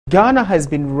Ghana has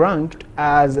been ranked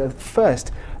as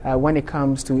first when it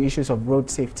comes to issues of road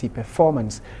safety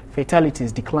performance.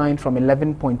 Fatalities declined from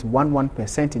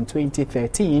 11.11% in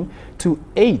 2013 to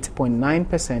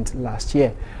 8.9% last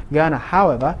year. Ghana,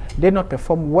 however, did not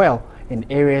perform well in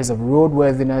areas of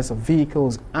roadworthiness of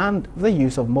vehicles and the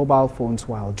use of mobile phones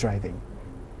while driving.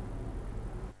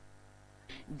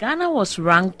 Ghana was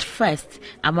ranked first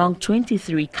among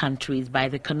 23 countries by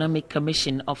the Economic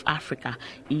Commission of Africa,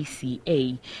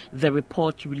 ECA. The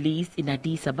report released in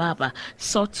Addis Ababa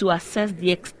sought to assess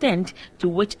the extent to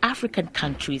which African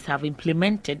countries have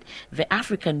implemented the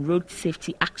African Road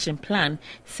Safety Action Plan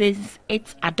since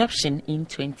its adoption in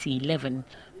 2011.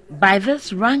 By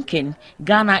this ranking,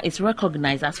 Ghana is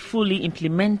recognized as fully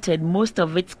implemented most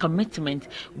of its commitment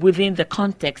within the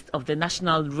context of the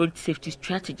National Road Safety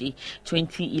Strategy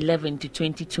 2011 to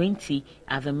 2020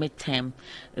 at the midterm.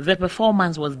 The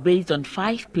performance was based on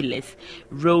 5 pillars: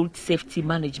 road safety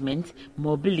management,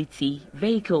 mobility,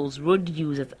 vehicles, road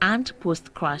users, and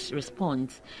post-crash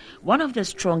response. One of the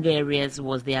strong areas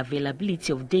was the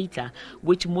availability of data,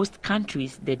 which most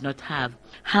countries did not have.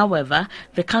 However,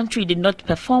 the country did not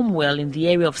perform well in the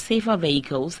area of safer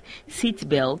vehicles, seat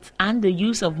belts, and the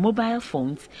use of mobile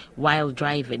phones while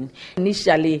driving.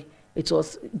 Initially, it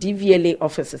was DVLA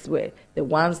officers were the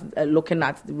ones looking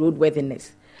at the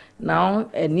roadworthiness.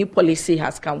 Now, a new policy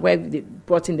has come where they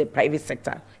brought in the private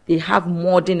sector. They have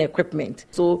modern equipment.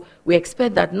 So we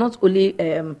expect that not only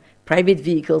private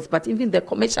vehicles, but even the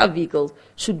commercial vehicles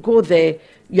should go there.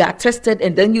 You are tested,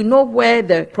 and then you know where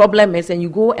the problem is, and you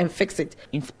go and fix it.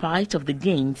 In spite of the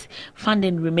gains,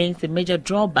 funding remains a major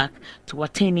drawback to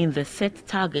attaining the set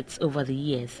targets over the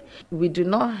years. We do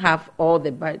not have all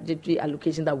the budgetary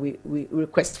allocation that we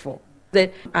request for.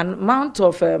 The amount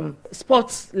of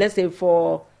sports, let's say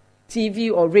for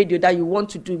TV or radio that you want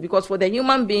to do, because for the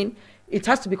human being, it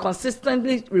has to be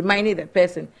consistently reminding the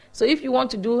person. So if you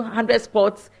want to do 100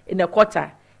 sports in a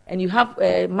quarter and you have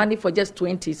money for just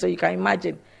 20, so you can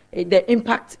imagine the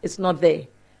impact is not there.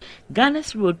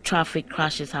 Ghana's road traffic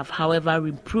crashes have, however,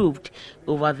 improved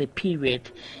over the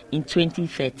period. In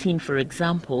 2013, for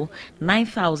example,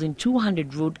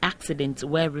 9,200 road accidents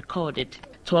were recorded.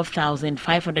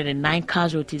 12,509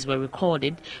 casualties were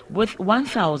recorded, with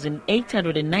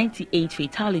 1,898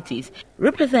 fatalities,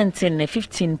 representing a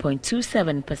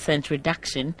 15.27%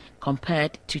 reduction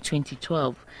compared to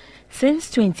 2012. Since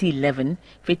 2011,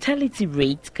 fatality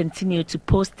rates continue to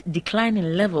post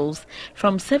declining levels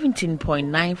from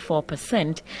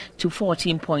 17.94% to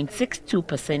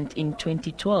 14.62% in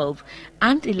 2012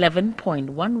 and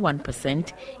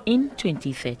 11.11% in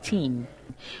 2013.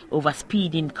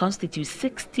 Overspeeding constitutes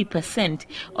 60%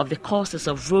 of the causes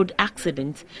of road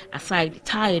accidents, aside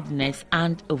tiredness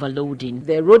and overloading.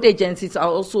 The road agencies are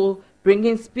also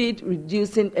bringing speed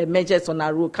reducing measures on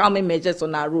our road, calming measures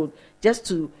on our road, just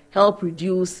to help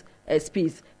reduce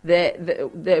speeds.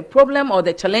 The problem or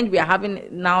the challenge we are having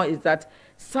now is that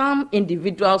some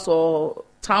individuals or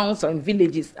towns and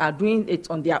villages are doing it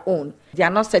on their own. They are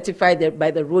not certified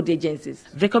by the road agencies.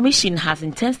 The Commission has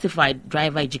intensified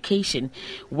driver education,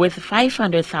 with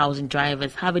 500,000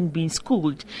 drivers having been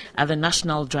schooled at the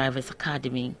National Drivers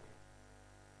Academy.